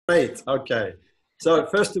Great. Okay. So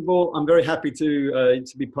first of all, I'm very happy to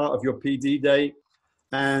be part of your PD Day,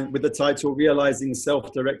 and with the title Realizing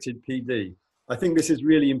Self-Directed PD. I think this is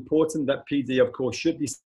really important that PD, of course, should be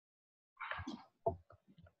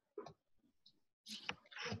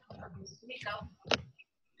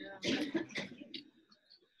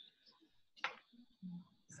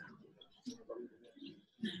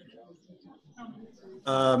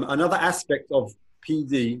another aspect of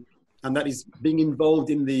PD, and that is being involved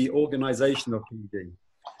in the organization of PD,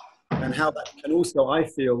 and how that can also, I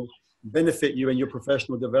feel, benefit you in your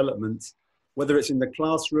professional development, whether it's in the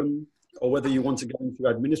classroom or whether you want to go into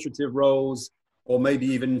administrative roles or maybe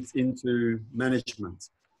even into management.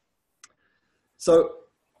 So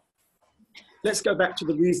let's go back to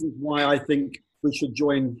the reasons why I think we should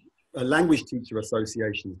join a language teacher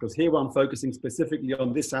association, because here I'm focusing specifically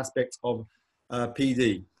on this aspect of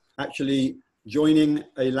PD, actually joining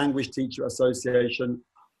a language teacher association,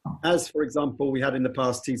 as for example, we had in the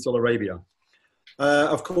past TESOL Arabia.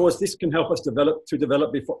 Of course, this can help us develop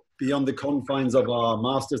beyond the confines of our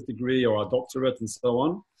master's degree or our doctorate and so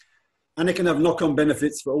on. And it can have knock-on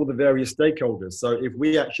benefits for all the various stakeholders. So if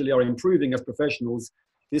we actually are improving as professionals,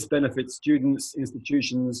 this benefits students,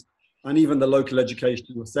 institutions, and even the local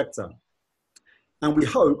educational sector. And we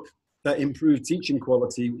hope that improved teaching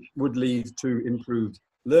quality would lead to improved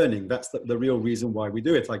learning. That's the real reason why we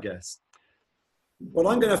do it, I guess. What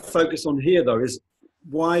I'm going to focus on here, though, is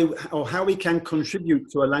why or how we can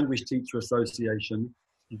contribute to a language teacher association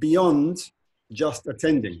beyond just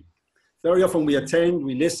attending. Very often we attend,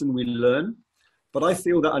 we listen, we learn, but I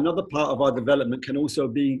feel that another part of our development can also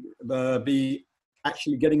be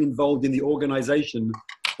actually getting involved in the organization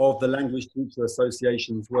of the language teacher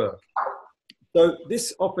association's work. So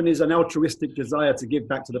this often is an altruistic desire to give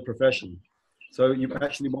back to the profession. So you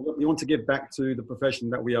want to give back to the profession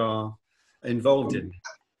that we are involved in.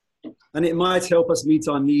 And it might help us meet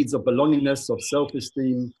our needs of belongingness, of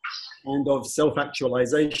self-esteem, and of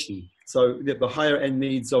self-actualization. So the higher end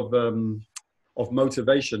needs of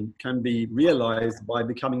motivation can be realized by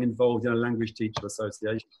becoming involved in a language teacher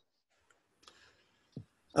association.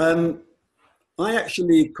 I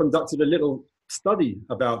actually conducted a little study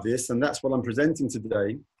about this, and that's what I'm presenting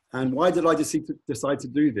today. And why did I decide to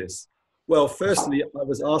do this? Well, firstly, I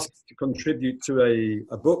was asked to contribute to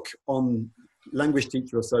a book on language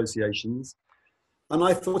teacher associations. And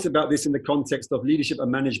I thought about this in the context of leadership and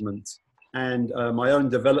management and my own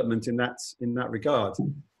development in that regard.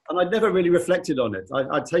 And I'd never really reflected on it.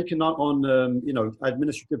 I'd taken on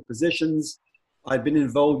administrative positions. I'd been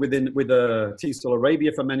involved with TESOL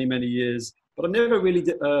Arabia for many, many years, but I never really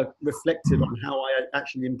reflected on how I had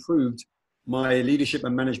actually improved my leadership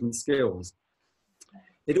and management skills.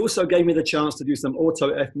 It also gave me the chance to do some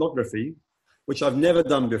autoethnography, which I've never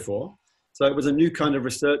done before. So it was a new kind of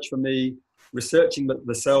research for me, researching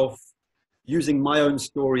the self, using my own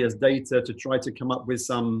story as data to try to come up with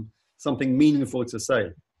something meaningful to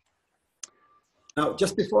say. Now,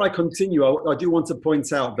 just before I continue, I do want to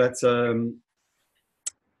point out that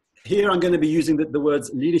here I'm going to be using the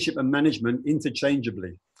words leadership and management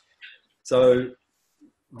interchangeably. So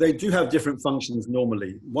they do have different functions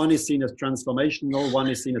normally. One is seen as transformational, one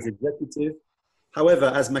is seen as executive. However,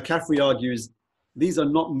 as McCaffrey argues, these are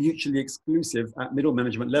not mutually exclusive at middle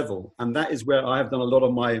management level. And that is where I have done a lot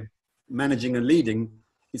of my managing and leading.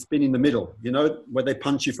 It's been in the middle, you know, where they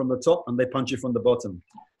punch you from the top and they punch you from the bottom.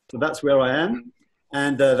 So that's where I am.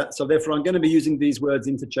 And so therefore I'm going to be using these words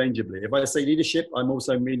interchangeably. If I say leadership, I'm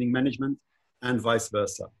also meaning management and vice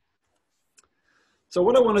versa. So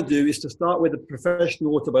what I want to do is to start with a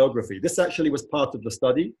professional autobiography. This actually was part of the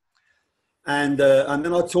study. And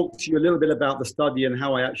then I'll talk to you a little bit about the study and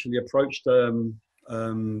how I actually approached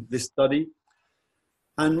this study.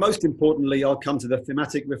 And most importantly, I'll come to the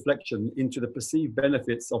thematic reflection into the perceived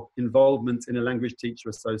benefits of involvement in a language teacher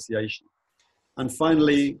association. And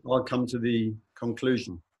finally, I'll come to the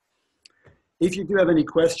conclusion. If you do have any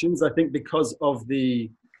questions, I think because of the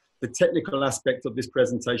technical aspect of this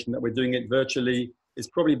presentation that we're doing it virtually, it's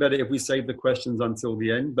probably better if we save the questions until the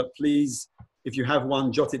end. But please, if you have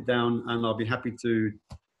one, jot it down and I'll be happy to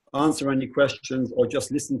answer any questions or just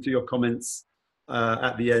listen to your comments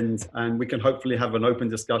at the end. And we can hopefully have an open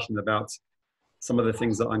discussion about some of the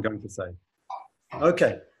things that I'm going to say.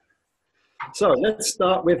 Okay. So let's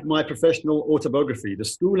start with my professional autobiography, the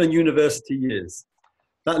school and university years.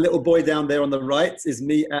 That little boy down there on the right is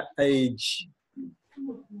me at age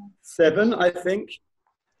 7, I think.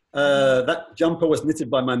 That jumper was knitted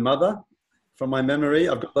by my mother, from my memory.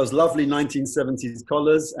 I've got those lovely 1970s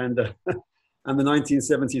collars and the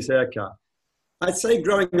 1970s haircut. I'd say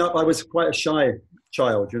growing up, I was quite a shy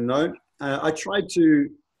child, you know. I tried to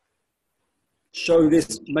show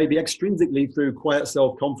this maybe extrinsically through quiet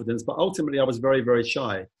self-confidence, but ultimately I was very, very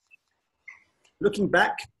shy. Looking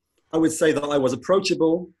back, I would say that I was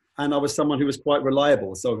approachable and I was someone who was quite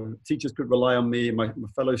reliable. So teachers could rely on me, my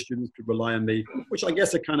fellow students could rely on me, which I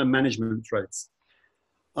guess are kind of management traits.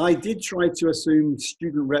 I did try to assume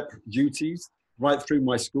student rep duties right through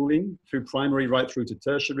my schooling, through primary, right through to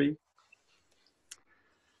tertiary.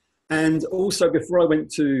 And also before I went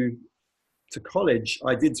to college,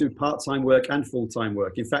 I did do part-time work and full-time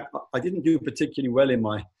work. In fact, I didn't do particularly well in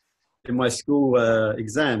my school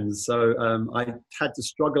exams. So I had to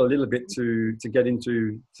struggle a little bit to get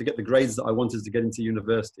the grades that I wanted to get into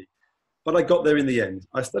university. But I got there in the end.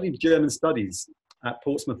 I studied German studies at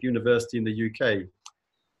Portsmouth University in the UK.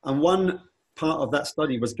 And one part of that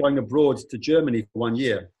study was going abroad to Germany for 1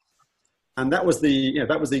 year. And that was the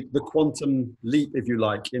quantum leap, if you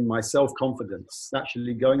like, in my self-confidence,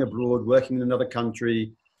 actually going abroad, working in another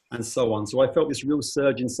country, and so on. So I felt this real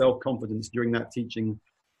surge in self-confidence during that teaching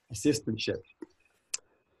assistantship.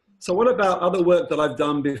 So what about other work that I've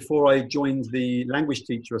done before I joined the Language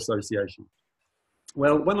Teacher Association?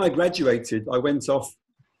 Well, when I graduated, I went off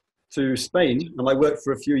to Spain and I worked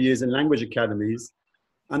for a few years in language academies.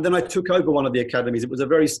 And then I took over one of the academies. It was a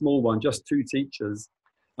very small one, just 2 teachers.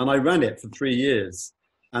 And I ran it for 3 years.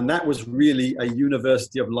 And that was really a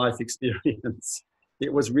university of life experience.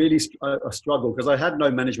 It was really a struggle because I had no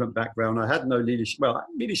management background. I had no leadership. Well,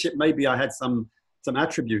 leadership, maybe I had some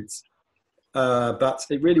attributes, but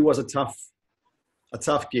it really was a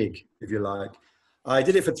tough gig, if you like. I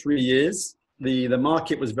did it for 3 years. The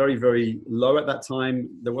market was very, very low at that time.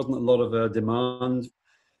 There wasn't a lot of demand.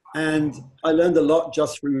 And I learned a lot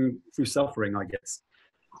just through suffering, I guess.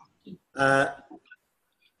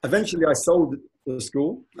 Eventually, I sold the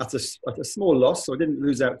school at a small loss, so I didn't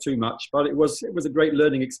lose out too much. But it was a great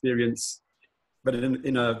learning experience, but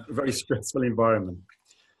in a very stressful environment.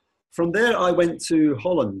 From there, I went to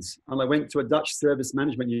Holland, and I went to a Dutch service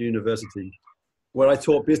management university, where I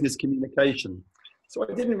taught business communication. So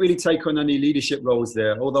I didn't really take on any leadership roles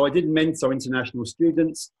there, although I did mentor international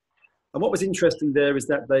students. And what was interesting there is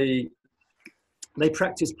that they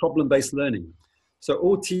practiced problem-based learning. So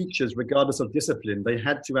all teachers, regardless of discipline, they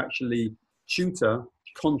had to actually tutor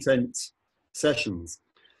content sessions.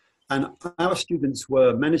 And our students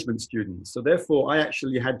were management students. So therefore, I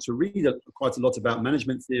actually had to read quite a lot about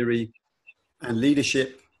management theory and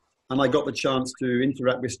leadership. And I got the chance to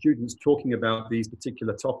interact with students talking about these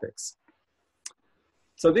particular topics.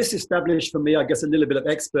 So this established for me, I guess, a little bit of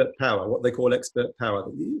expert power, what they call expert power.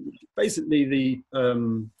 Basically, the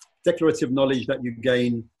declarative knowledge that you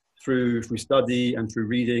gain through study and through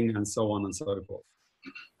reading and so on and so forth.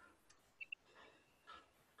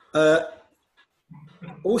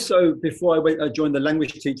 Also, before I joined the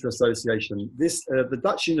Language Teacher Association, the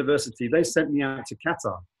Dutch university, they sent me out to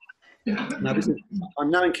Qatar. Now,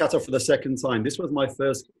 I'm now in Qatar for the 2nd time. This was my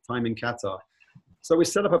first time in Qatar. So we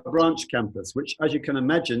set up a branch campus, which, as you can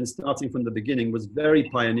imagine, starting from the beginning, was very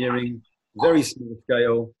pioneering, very small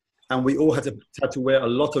scale, and we all had to wear a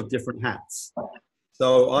lot of different hats.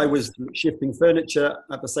 So I was shifting furniture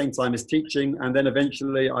at the same time as teaching, and then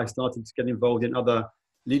eventually I started to get involved in other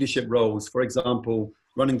leadership roles. For example,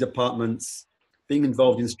 running departments, being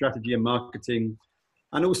involved in strategy and marketing,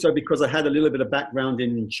 and also because I had a little bit of background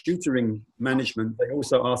in tutoring management, they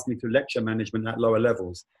also asked me to lecture management at lower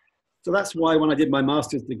levels. So that's why when I did my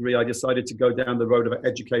master's degree, I decided to go down the road of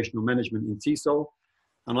educational management in TESOL,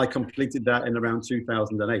 and I completed that in around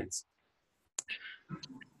 2008.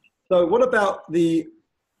 So what about the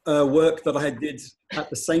work that I did at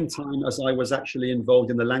the same time as I was actually involved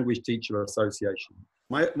in the Language Teacher Association?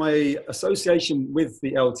 My association with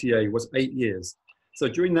the LTA was 8 years. So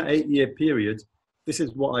during that 8-year period, this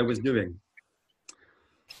is what I was doing.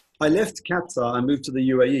 I left Qatar and moved to the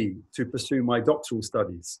UAE to pursue my doctoral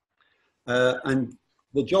studies. And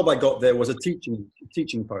the job I got there was a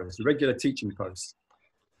teaching post, a regular teaching post.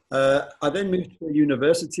 I then moved to a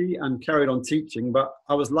university and carried on teaching, but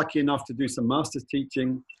I was lucky enough to do some master's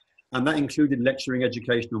teaching, and that included lecturing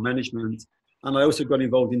educational management, and I also got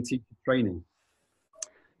involved in teacher training.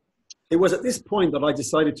 It was at this point that I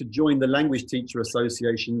decided to join the Language Teacher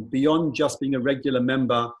Association beyond just being a regular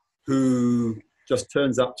member who just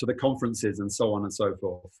turns up to the conferences and so on and so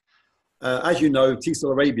forth. As you know,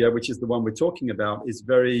 TESOL Arabia, which is the one we're talking about, is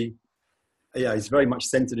very much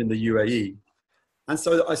centered in the UAE. And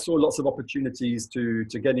so I saw lots of opportunities to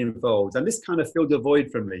get involved. And this kind of filled a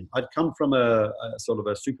void for me. I'd come from a sort of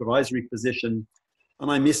a supervisory position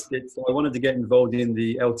and I missed it. So I wanted to get involved in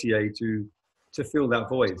the LTA to fill that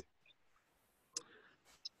void.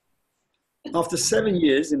 After 7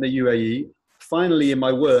 years in the UAE, finally in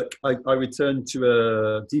my work, I returned to a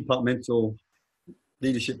departmental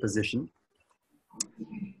leadership position.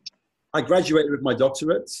 I graduated with my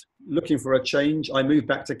doctorate. Looking for a change, I moved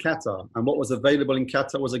back to Qatar, and what was available in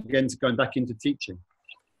Qatar was again going back into teaching.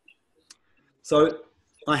 So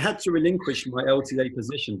I had to relinquish my LTA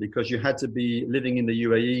position because you had to be living in the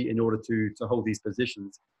UAE in order to hold these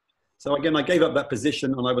positions. So again, I gave up that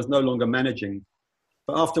position and I was no longer managing.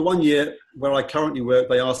 But after 1 year where I currently work,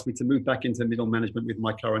 they asked me to move back into middle management with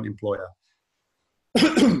my current employer.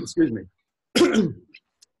 Excuse me.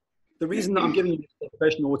 The reason that I'm giving you a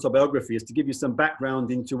professional autobiography is to give you some background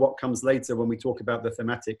into what comes later when we talk about the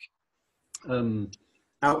thematic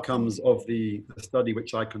outcomes of the study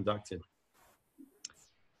which I conducted.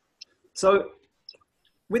 So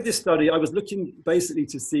with this study, I was looking basically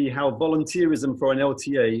to see how volunteerism for an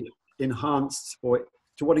LTA enhanced, or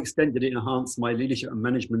to what extent did it enhance my leadership and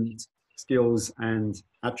management skills and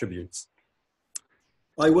attributes.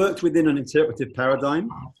 I worked within an interpretive paradigm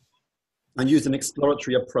and used an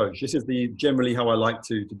exploratory approach. This is generally how I like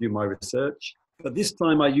to do my research. But this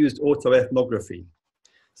time I used autoethnography.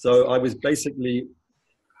 So I was basically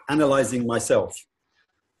analyzing myself,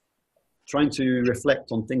 trying to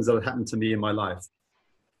reflect on things that had happened to me in my life.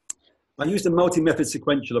 I used a multi-method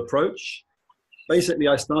sequential approach. Basically,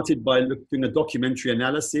 I started by doing a documentary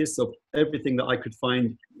analysis of everything that I could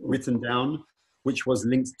find written down, which was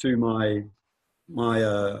linked to my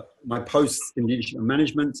posts in leadership and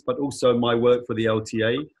management, but also my work for the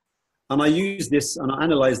LTA. And I used this and I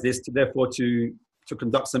analyzed this to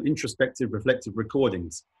conduct some introspective, reflective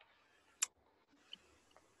recordings.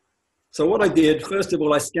 So what I did, first of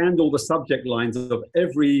all, I scanned all the subject lines of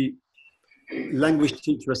every language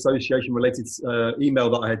teacher association related email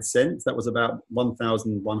that I had sent. That was about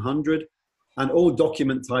 1,100, and all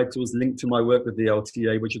document titles linked to my work with the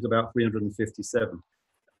LTA, which is about 357.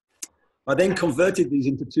 I then converted these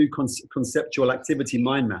into two conceptual activity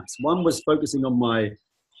mind maps. One was focusing on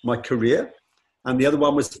my career, and the other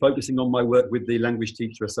one was focusing on my work with the Language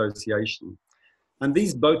Teacher Association. And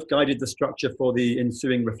these both guided the structure for the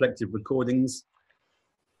ensuing reflective recordings.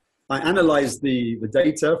 I analyzed the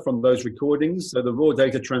data from those recordings. So the raw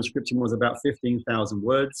data transcription was about 15,000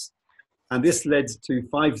 words. And this led to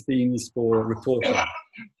 5 themes for reporting.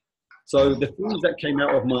 So the themes that came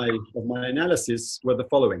out of my analysis were the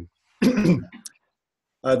following.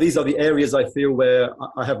 These are the areas I feel where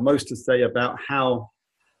I have most to say about how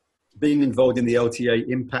being involved in the LTA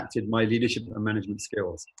impacted my leadership and management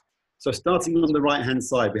skills. So starting on the right-hand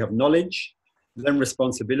side, we have knowledge, then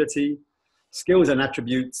responsibility, skills and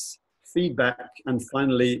attributes, feedback, and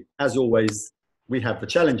finally, as always, we have the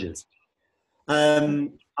challenges.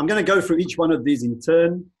 I'm going to go through each one of these in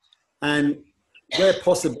turn, and where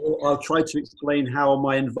possible, I'll try to explain how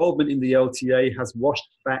my involvement in the LTA has washed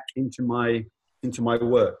back into my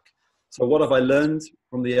work. So what have I learned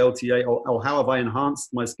from the LTA, or how have I enhanced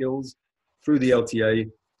my skills through the LTA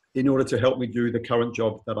in order to help me do the current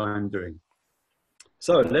job that I'm doing?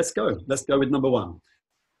 So let's go. Let's go with number 1.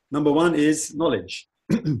 Number 1 is knowledge.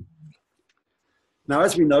 Now,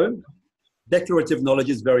 as we know, declarative knowledge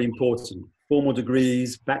is very important. Formal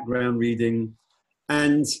degrees, background reading,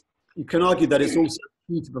 and you can argue that it's also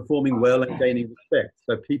key to performing well and gaining respect.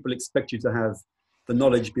 So people expect you to have the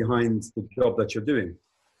knowledge behind the job that you're doing.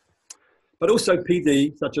 But also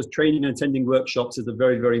PD, such as training and attending workshops, is a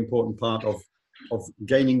very, very important part of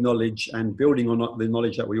gaining knowledge and building on the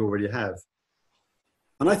knowledge that we already have.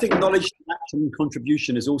 And I think knowledge, action, and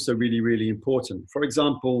contribution is also really, really important. For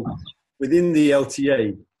example, within the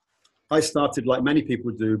LTA, I started, like many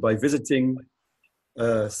people do, by visiting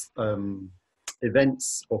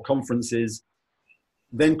events or conferences,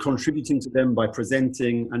 then contributing to them by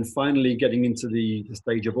presenting, and finally getting into the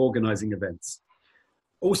stage of organizing events.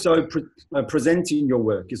 Also, presenting your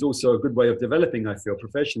work is also a good way of developing, I feel,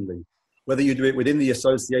 professionally. Whether you do it within the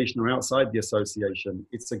association or outside the association,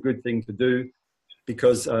 it's a good thing to do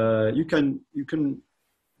because you can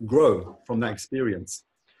grow from that experience.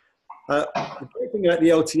 The great thing about the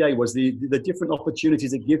LTA was the different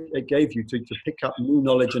opportunities it gave you to pick up new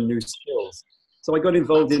knowledge and new skills. So I got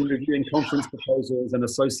involved in reviewing conference proposals and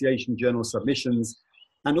association journal submissions.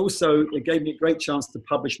 And also it gave me a great chance to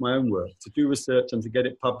publish my own work, to do research and to get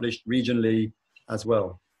it published regionally as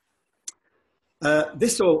well.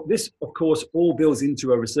 This, of course, all builds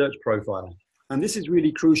into a research profile. And this is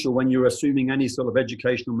really crucial when you're assuming any sort of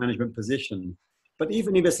educational management position. But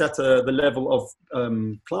even if it's at the level of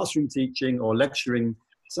classroom teaching or lecturing,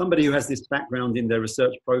 somebody who has this background in their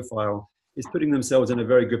research profile is putting themselves in a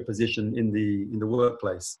very good position in the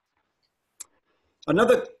workplace.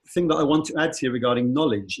 Another thing that I want to add here regarding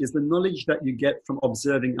knowledge is the knowledge that you get from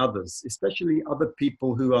observing others, especially other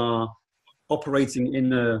people who are operating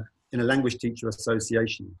in a language teacher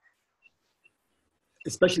association,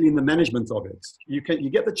 especially in the management of it. You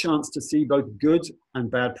get the chance to see both good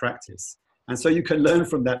and bad practice. And so you can learn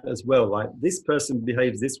from that as well. Like, this person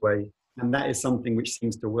behaves this way, and that is something which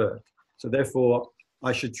seems to work. So therefore,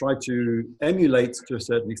 I should try to emulate to a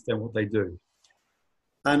certain extent what they do.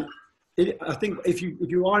 And I think if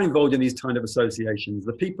you are involved in these kind of associations,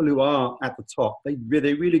 the people who are at the top, they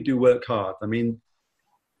really do work hard. I mean,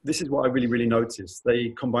 this is what I really noticed. They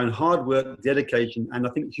combine hard work, dedication, and I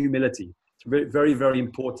think humility. It's very, very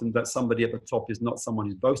important that somebody at the top is not someone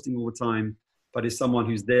who's boasting all the time, but is someone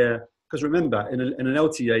who's there. Because remember, in an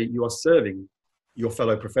LTA, you are serving your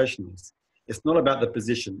fellow professionals. It's not about the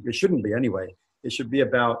position. It shouldn't be anyway. It should be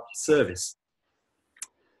about service.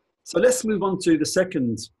 So let's move on to the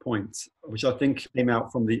second point, which I think came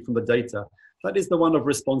out from the data. That is the one of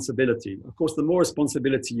responsibility. Of course, the more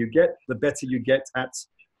responsibility you get, the better you get at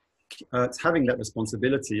having that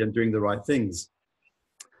responsibility and doing the right things.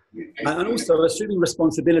 And also, assuming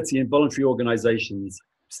responsibility in voluntary organizations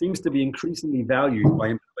seems to be increasingly valued by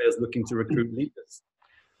employers looking to recruit leaders.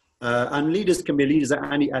 And leaders can be leaders at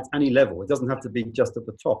any level. It doesn't have to be just at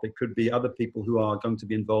the top. It could be other people who are going to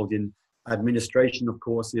be involved in administration of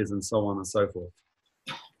courses and so on and so forth.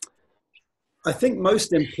 I think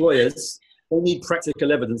most employers will need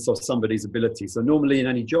practical evidence of somebody's ability. So normally in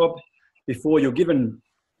any job, before you're given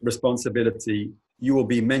responsibility, you will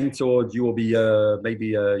be mentored, you will be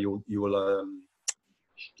you will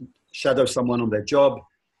shadow someone on their job,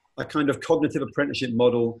 a kind of cognitive apprenticeship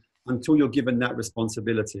model until you're given that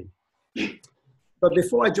responsibility. But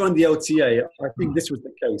before I joined the LTA, I think this was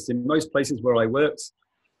the case. In most places where I worked,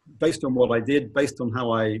 based on what I did, based on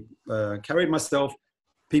how I carried myself,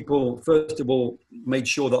 people, first of all, made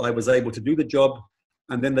sure that I was able to do the job,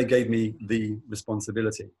 and then they gave me the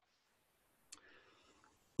responsibility.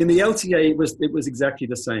 In the LTA, it was exactly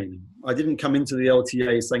the same. I didn't come into the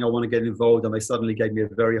LTA saying I want to get involved, and they suddenly gave me a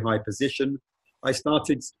very high position. I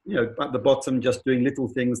started, at the bottom, just doing little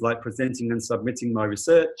things like presenting and submitting my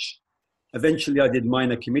research. Eventually, I did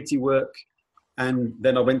minor committee work, and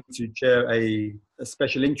then I went to chair a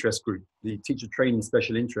special interest group, the teacher training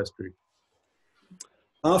special interest group.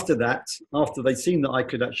 After that, after they'd seen that I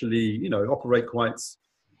could actually, operate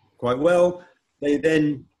quite well, they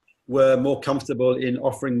then were more comfortable in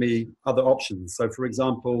offering me other options. So for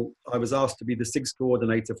example, I was asked to be the SIGS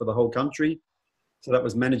coordinator for the whole country. So that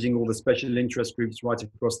was managing all the special interest groups right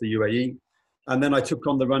across the UAE. And then I took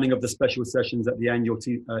on the running of the special sessions at the annual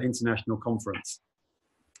international conference.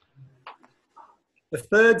 The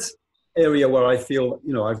third area where I feel,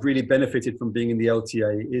 I've really benefited from being in the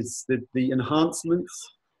LTA is the enhancements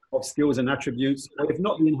of skills and attributes, or if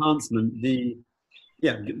not the enhancement,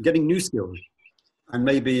 getting new skills and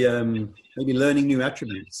maybe learning new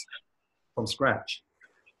attributes from scratch.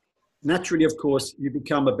 Naturally, of course, you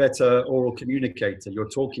become a better oral communicator. You're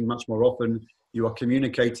talking much more often. You are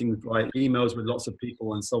communicating via emails with lots of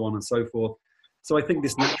people and so on and so forth. So I think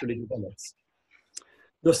this naturally develops.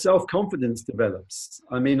 Your self-confidence develops.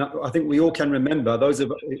 I mean, I think we all can remember,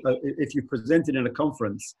 if you presented in a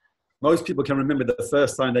conference, most people can remember the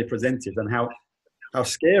first time they presented and how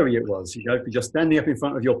scary it was. If you're standing up in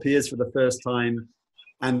front of your peers for the first time,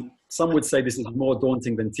 and some would say this is more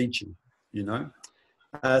daunting than teaching,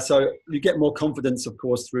 So you get more confidence, of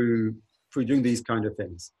course, through doing these kind of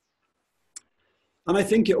things. And I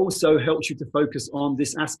think it also helps you to focus on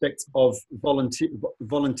this aspect of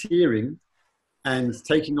volunteering and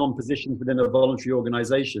taking on positions within a voluntary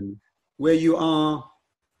organization where you are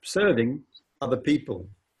serving other people.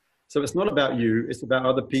 So it's not about you, it's about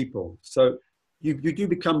other people. So you do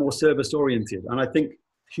become more service oriented. And I think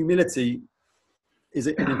humility is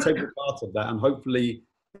an integral part of that. And hopefully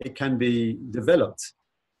it can be developed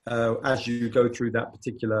as you go through that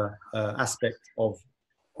particular aspect of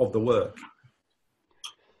the work.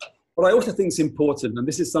 What I also think is important, and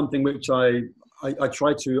this is something which I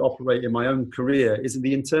try to operate in my own career, is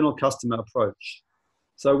the internal customer approach.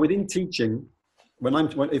 So within teaching,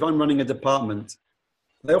 if I'm running a department,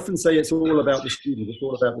 they often say it's all about the student, it's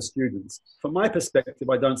all about the students. From my perspective,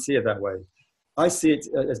 I don't see it that way. I see it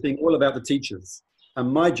as being all about the teachers.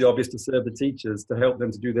 And my job is to serve the teachers to help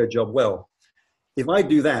them to do their job well. If I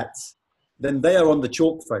do that, then they are on the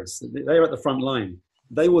chalk face. They're at the front line.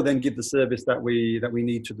 They will then give the service that we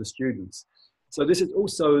need to the students. So this is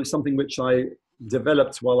also something which I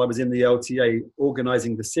developed while I was in the LTA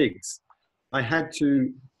organizing the SIGs. I had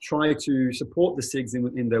to try to support the SIGs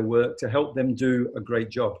in their work to help them do a great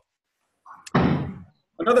job.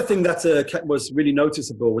 Another thing that was really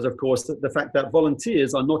noticeable was, of course, the fact that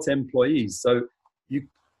volunteers are not employees. So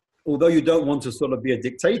although you don't want to sort of be a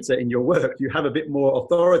dictator in your work, you have a bit more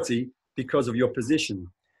authority because of your position.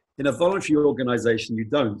 In a voluntary organization, you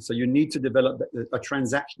don't. So you need to develop a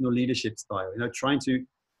transactional leadership style, trying to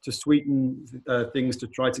sweeten things, to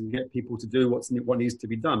try to get people to do what needs to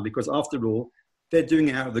be done. Because after all, they're doing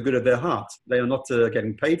it out of the good of their heart. They are not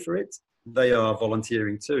getting paid for it. They are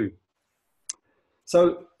volunteering too.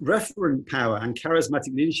 So referent power and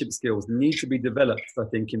charismatic leadership skills need to be developed, I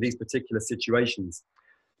think, in these particular situations,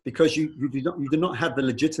 because you do not have the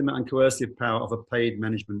legitimate and coercive power of a paid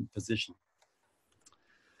management position.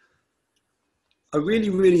 A really,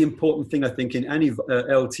 really important thing, I think, in any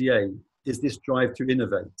LTA is this drive to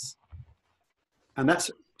innovate. And that's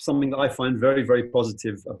something that I find very, very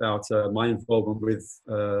positive about my involvement with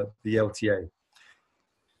the LTA.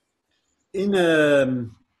 In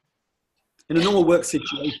a normal work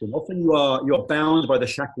situation, often you're bound by the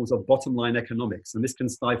shackles of bottom line economics, and this can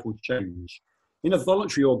stifle change. In a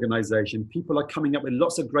voluntary organization, people are coming up with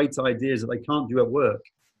lots of great ideas that they can't do at work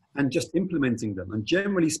and just implementing them. And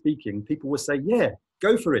generally speaking, people will say, yeah,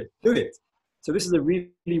 go for it, do it. So this is a really,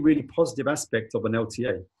 really positive aspect of an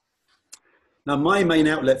LTA. Now, my main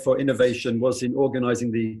outlet for innovation was in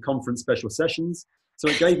organizing the conference special sessions. So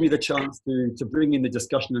it gave me the chance to bring in the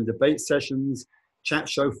discussion and debate sessions, chat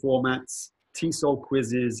show formats, TESOL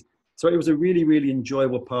quizzes. So it was a really, really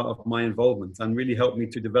enjoyable part of my involvement and really helped me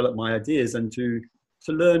to develop my ideas and to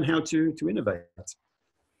learn how to innovate.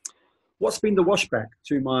 What's been the washback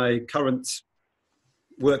to my current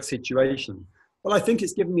work situation? Well, I think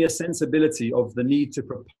it's given me a sensibility of the need to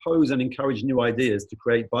propose and encourage new ideas to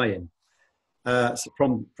create buy-in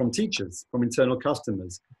from teachers, from internal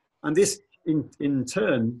customers. And this, in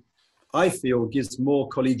turn, I feel gives more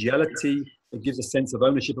collegiality. It gives a sense of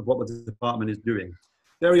ownership of what the department is doing.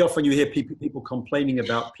 Very often you hear people complaining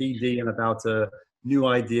about PD and about new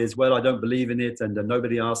ideas. Well, I don't believe in it, and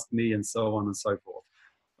nobody asked me, and so on and so forth.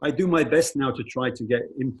 I do my best now to try to get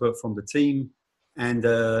input from the team, and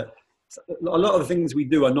a lot of the things we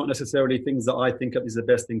do are not necessarily things that I think is the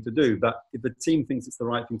best thing to do, but if the team thinks it's the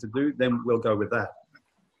right thing to do, then we'll go with that.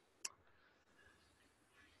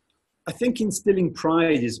 I think instilling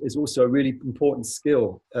pride is also a really important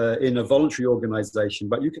skill in a voluntary organization,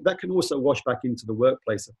 but that can also wash back into the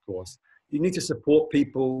workplace, of course. You need to support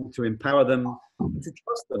people, to empower them, to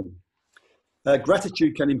trust them.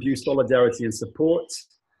 Gratitude can imbue solidarity and support.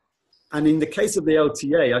 And in the case of the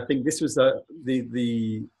LTA, I think this was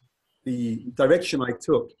the direction I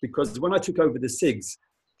took, because when I took over the SIGs,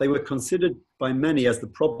 they were considered by many as the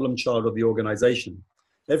problem child of the organization.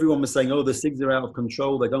 Everyone was saying, oh, the SIGs are out of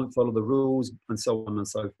control, they don't follow the rules, and so on and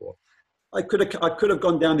so forth. I could have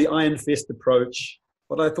gone down the iron fist approach,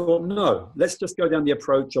 but I thought, no, let's just go down the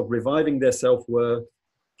approach of reviving their self-worth,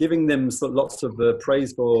 giving them lots of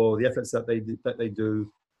praise for the efforts that they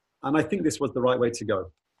do. And I think this was the right way to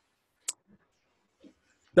go.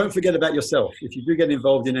 Don't forget about yourself. If you do get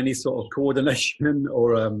involved in any sort of coordination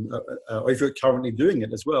or if you're currently doing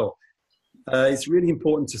it as well, it's really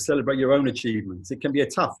important to celebrate your own achievements. It can be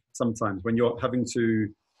tough sometimes when you're having to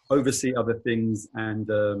oversee other things and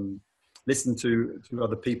listen to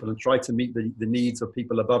other people and try to meet the needs of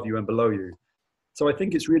people above you and below you. So I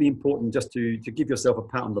think it's really important just to give yourself a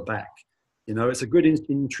pat on the back. It's a good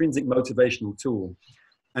intrinsic motivational tool.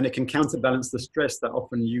 And it can counterbalance the stress that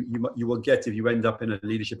often you will get if you end up in a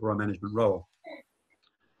leadership or a management role.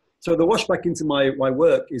 So the washback into my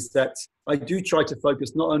work is that I do try to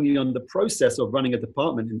focus not only on the process of running a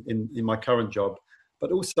department in my current job,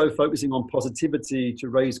 but also focusing on positivity to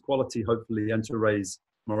raise quality, hopefully, and to raise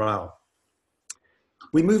morale.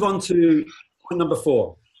 We move on to point number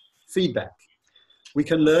 4, feedback. We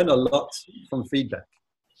can learn a lot from feedback.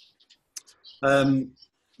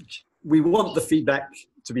 We want the feedback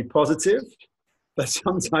to be positive, but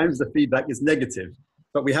sometimes the feedback is negative.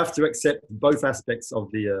 But we have to accept both aspects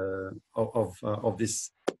of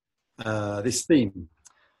this theme.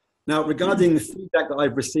 Now, regarding the feedback that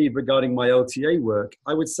I've received regarding my LTA work,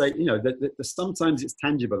 I would say, that sometimes it's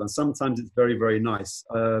tangible and sometimes it's very, very nice.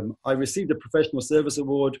 I received a professional service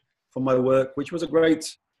award for my work, which was a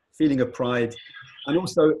great feeling of pride. And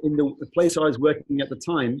also in the place I was working at the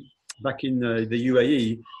time, back in the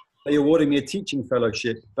UAE, they awarded me a teaching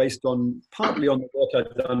fellowship based partly on the work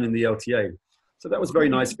I'd done in the LTA. So that was very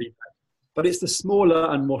nice feedback. But it's the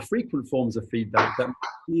smaller and more frequent forms of feedback that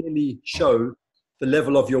really show the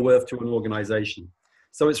level of your worth to an organization.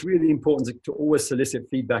 So it's really important to always solicit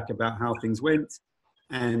feedback about how things went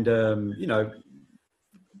and,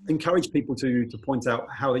 encourage people to point out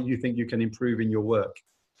how you think you can improve in your work.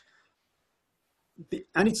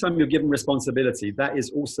 anytime you're given responsibility, that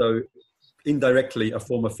is also indirectly a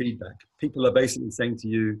form of feedback. People are basically saying to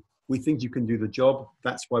you, we think you can do the job.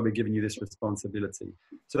 That's why we're giving you this responsibility.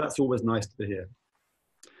 So that's always nice to hear.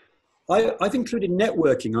 I've included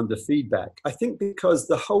networking under feedback. I think because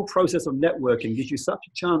the whole process of networking gives you such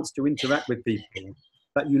a chance to interact with people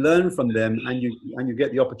that you learn from them and you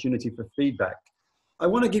get the opportunity for feedback. I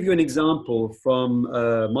want to give you an example from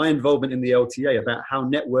my involvement in the LTA about how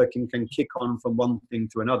networking can kick on from one thing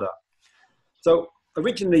to another. So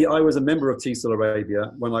originally I was a member of TESOL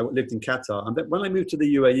Arabia when I lived in Qatar. And then when I moved to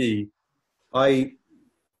the UAE, I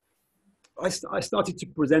started to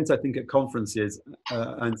present, I think, at conferences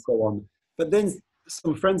and so on. But then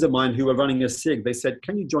some friends of mine who were running a SIG, they said,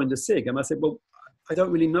 can you join the SIG? And I said, well, I don't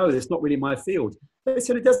really know. It's not really my field. They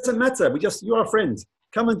said, it doesn't matter. You're our friends.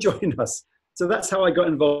 Come and join us. So that's how I got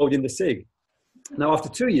involved in the SIG. Now, after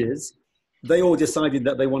 2 years, they all decided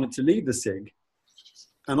that they wanted to leave the SIG.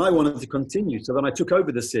 And I wanted to continue. So then I took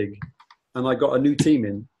over the SIG and I got a new team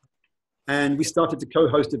in. And we started to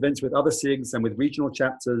co-host events with other SIGs and with regional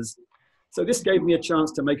chapters. So this gave me a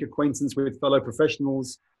chance to make acquaintance with fellow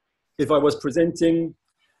professionals. If I was presenting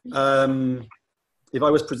as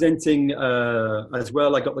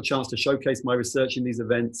well, I got the chance to showcase my research in these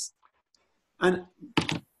events. And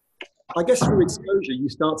I guess through exposure, you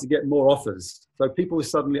start to get more offers. So people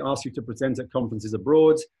suddenly ask you to present at conferences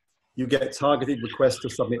abroad. You get targeted requests to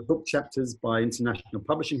submit book chapters by international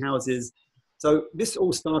publishing houses. So this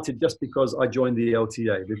all started just because I joined the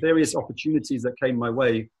LTA. The various opportunities that came my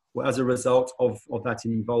way were as a result of that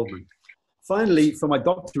involvement. Finally, for my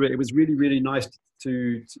doctorate, it was really, really nice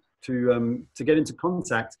to get into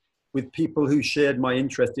contact with people who shared my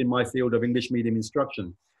interest in my field of English medium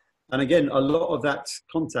instruction. And again, a lot of that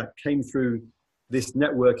contact came through this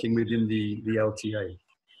networking within the LTA.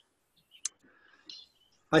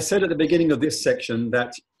 I said at the beginning of this section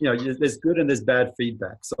that there's good and there's bad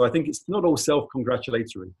feedback. So I think it's not all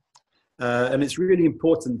self-congratulatory. And it's really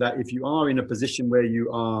important that if you are in a position where you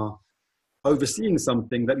are overseeing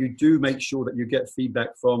something, that you do make sure that you get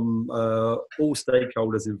feedback from all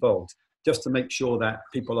stakeholders involved, just to make sure that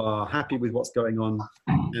people are happy with what's going on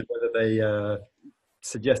and whether they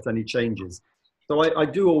suggest any changes. So I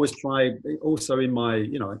do always try, also in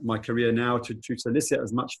my career now, to solicit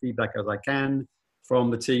as much feedback as I can from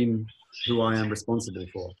the team who I am responsible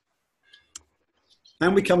for.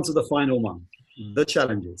 And we come to the final one, the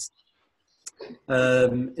challenges.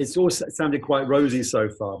 It's all sounded quite rosy so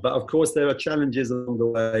far, but of course there are challenges along the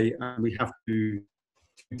way, and we have to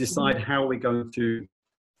decide how we're going to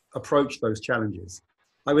approach those challenges.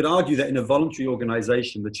 I would argue that in a voluntary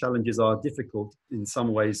organization, the challenges are difficult in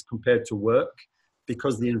some ways compared to work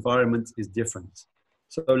because the environment is different.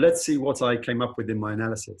 So let's see what I came up with in my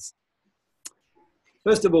analysis.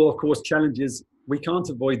 First of all, of course, challenges, we can't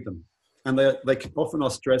avoid them, and they often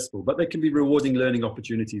are stressful, but they can be rewarding learning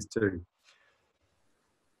opportunities too.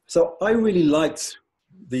 So I really liked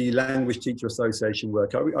the Language Teacher Association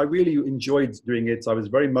work. I really enjoyed doing it. I was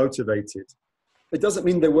very motivated. It doesn't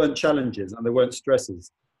mean there weren't challenges and there weren't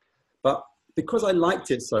stresses. But because I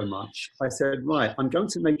liked it so much, I said, right, I'm going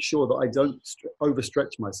to make sure that I don't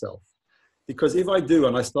overstretch myself. Because if I do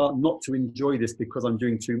and I start not to enjoy this because I'm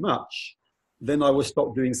doing too much, then I will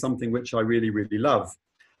stop doing something which I really, really love.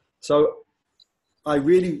 So I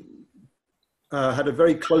really had a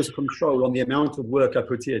very close control on the amount of work I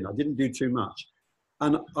put in. I didn't do too much.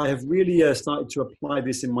 And I have really started to apply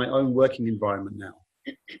this in my own working environment now.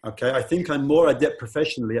 Okay, I think I'm more adept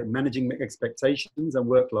professionally at managing expectations and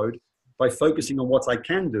workload by focusing on what I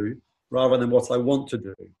can do rather than what I want to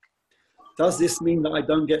do. Does this mean that I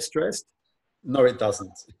don't get stressed? No, it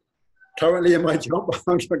doesn't. Currently in my job,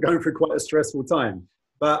 I'm going through quite a stressful time,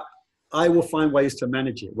 but I will find ways to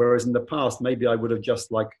manage it. Whereas in the past, maybe I would have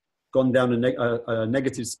just gone down a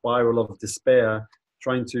negative spiral of despair,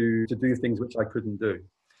 trying to do things which I couldn't do.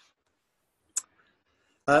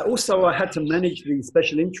 Also, I had to manage the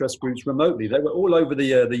special interest groups remotely. They were all over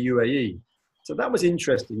the UAE. So that was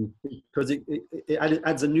interesting because it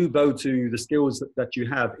adds a new bow to the skills that you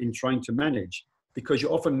have in trying to manage, because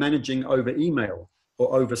you're often managing over email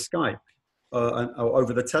or over Skype or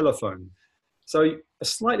over the telephone. So a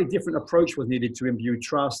slightly different approach was needed to imbue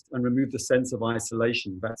trust and remove the sense of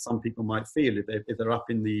isolation that some people might feel if they're up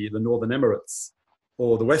in the Northern Emirates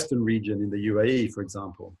or the Western region in the UAE, for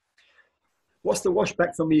example. What's the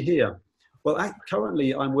washback for me here? Well,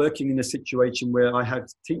 currently I'm working in a situation where I have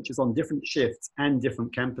teachers on different shifts and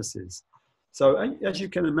different campuses. So as you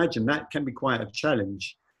can imagine, that can be quite a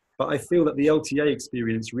challenge, but I feel that the LTA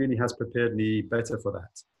experience really has prepared me better for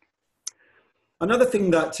that. Another thing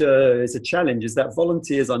that is a challenge is that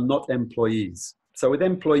volunteers are not employees. So with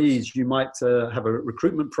employees, you might have a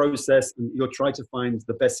recruitment process and you'll try to find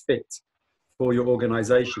the best fit for your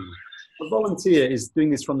organization. A volunteer is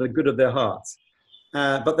doing this from the good of their hearts,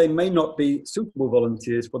 but they may not be suitable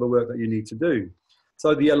volunteers for the work that you need to do.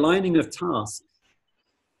 So the aligning of tasks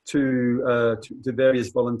to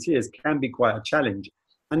various volunteers can be quite a challenge.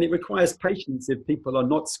 And it requires patience if people are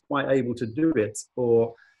not quite able to do it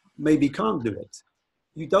or maybe can't do it.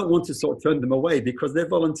 You don't want to sort of turn them away because they're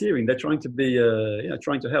volunteering. They're trying to be,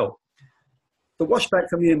 trying to help. The washback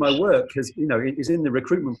for me in my work is in the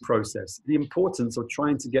recruitment process, the importance of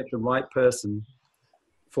trying to get the right person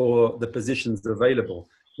for the positions available.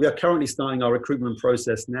 We are currently starting our recruitment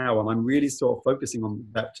process now, and I'm really sort of focusing on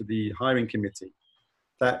that to the hiring committee,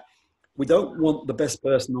 that we don't want the best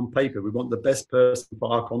person on paper. We want the best person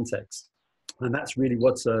for our context. And that's really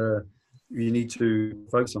what you need to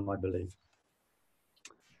focus on, I believe.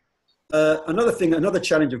 Another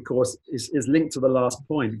challenge, of course, is linked to the last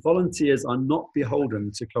point. Volunteers are not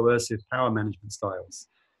beholden to coercive power management styles.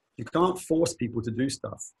 You can't force people to do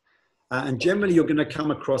stuff. And generally, you're going to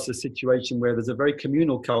come across a situation where there's a very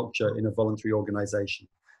communal culture in a voluntary organization.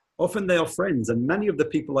 Often they are friends, and many of the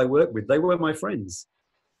people I work with, they were my friends.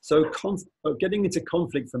 So getting into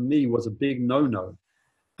conflict for me was a big no-no.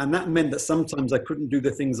 And that meant that sometimes I couldn't do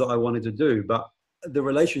the things that I wanted to do, but the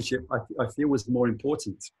relationship I feel was more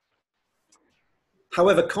important.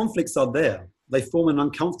 However, conflicts are there. They form an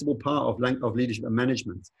uncomfortable part of leadership and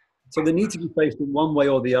management. So they need to be faced in one way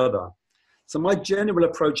or the other. So my general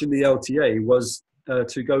approach in the LTA was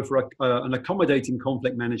to go for an accommodating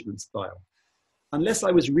conflict management style. Unless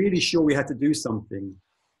I was really sure we had to do something,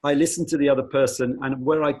 I listened to the other person, and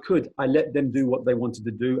where I could, I let them do what they wanted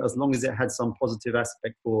to do as long as it had some positive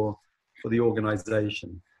aspect for the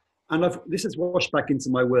organization. And this is washed back into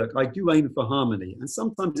my work. I do aim for harmony, and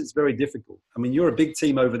sometimes it's very difficult. I mean, you're a big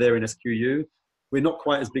team over there in SQU. We're not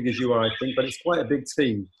quite as big as you are, I think, but it's quite a big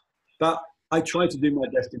team. But I try to do my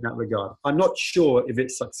best in that regard. I'm not sure if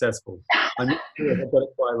it's successful. I'm not sure if I've got it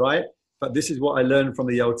quite right, but this is what I learned from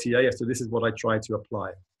the LTA, so this is what I try to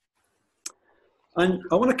apply. And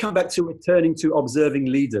I want to come back to returning to observing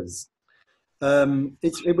leaders.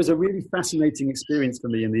 It was a really fascinating experience for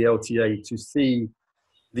me in the LTA to see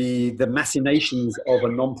the machinations of a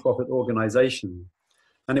non-profit organization.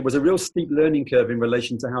 And it was a real steep learning curve in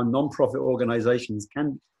relation to how non-profit organizations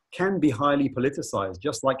can be highly politicized,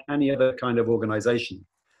 just like any other kind of organization.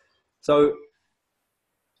 So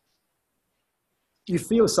you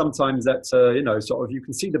feel sometimes that, sort of you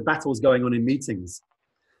can see the battles going on in meetings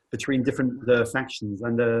between different factions.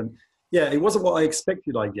 And yeah, it wasn't what I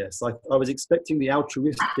expected, I guess. I was expecting the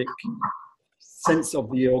altruistic sense of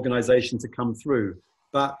the organization to come through.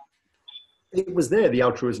 But it was there, the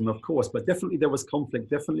altruism, of course, but definitely there was conflict.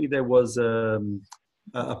 Definitely there was a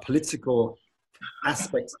political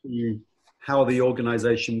aspect to how the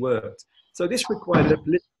organization worked. So this required a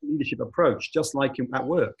political leadership approach, just like at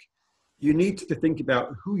work. You need to think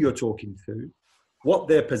about who you're talking to, what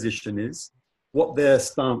their position is, what their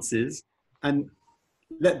stance is, and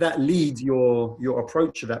let that lead your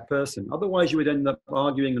approach to that person. Otherwise, you would end up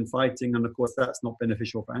arguing and fighting, and of course, that's not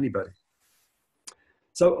beneficial for anybody.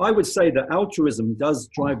 So I would say that altruism does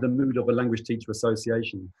drive the mood of a language teacher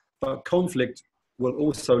association, but conflict will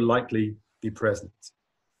also likely be present.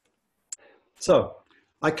 So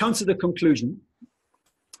I come to the conclusion,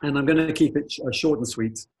 and I'm going to keep it short and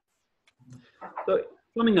sweet. So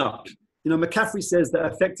summing up, McCaffrey says that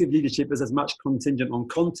effective leadership is as much contingent on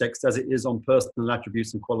context as it is on personal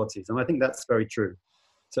attributes and qualities. And I think that's very true.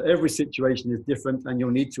 So every situation is different, and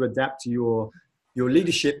you'll need to adapt to your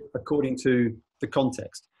leadership according to the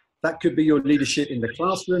context. That could be your leadership in the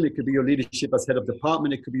classroom. It could be your leadership as head of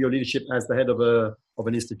department. It could be your leadership as the head of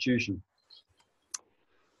an institution.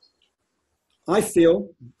 I feel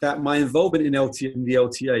that my involvement in the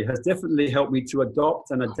LTA has definitely helped me to adopt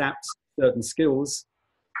and adapt certain skills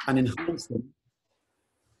and enhance them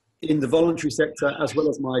in the voluntary sector as well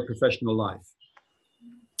as my professional life.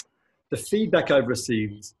 The feedback I've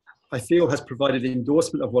received, I feel, has provided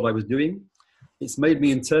endorsement of what I was doing. It's made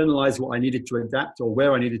me internalize what I needed to adapt or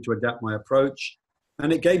where I needed to adapt my approach.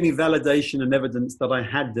 And it gave me validation and evidence that I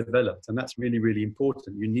had developed. And that's really, really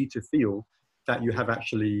important. You need to feel that you have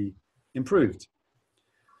actually improved.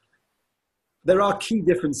 There are key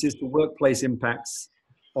differences to workplace impacts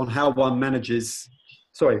on how one manages.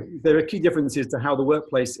 There are key differences to how the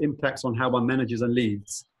workplace impacts on how one manages and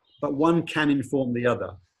leads, but one can inform the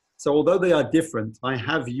other. So although they are different, I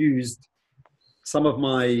have used some of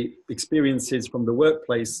my experiences from the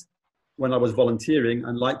workplace when I was volunteering,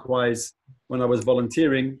 and likewise, when I was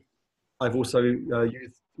volunteering, I've also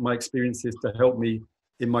used my experiences to help me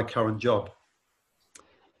in my current job.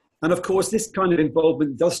 And of course, this kind of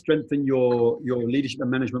involvement does strengthen your leadership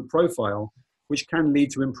and management profile, which can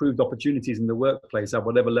lead to improved opportunities in the workplace at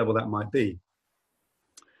whatever level that might be.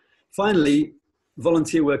 Finally,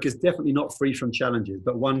 volunteer work is definitely not free from challenges,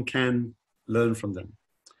 but one can learn from them.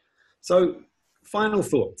 So, final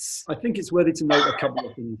thoughts. I think it's worthy to note a couple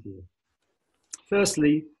of things here.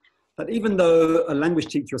 Firstly, that even though a language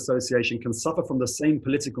teacher association can suffer from the same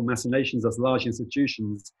political machinations as large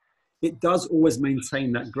institutions, it does always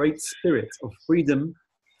maintain that great spirit of freedom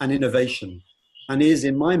and innovation, and is,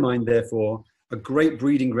 in my mind, therefore, a great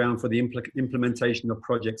breeding ground for the implementation of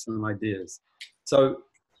projects and ideas. So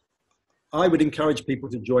I would encourage people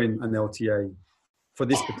to join an LTA for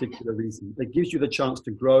this particular reason. It gives you the chance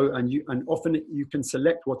to grow, and often you can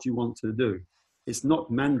select what you want to do. It's not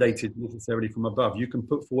mandated necessarily from above. You can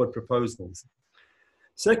put forward proposals.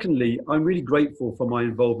 Secondly, I'm really grateful for my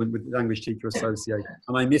involvement with the Language Teacher Association,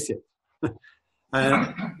 and I miss it.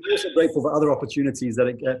 I'm also grateful for other opportunities that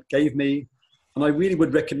it gave me, and I really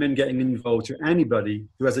would recommend getting involved to anybody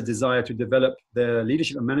who has a desire to develop their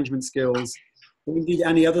leadership and management skills, or indeed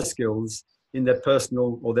any other skills in their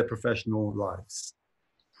personal or their professional lives.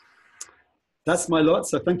 That's my lot,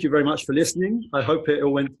 so thank you very much for listening. I hope it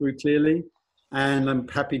all went through clearly, and I'm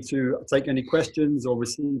happy to take any questions or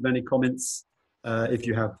receive any comments if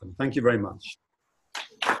you have them. Thank you very much.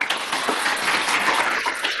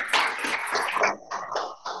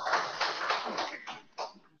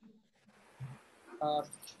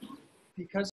 Because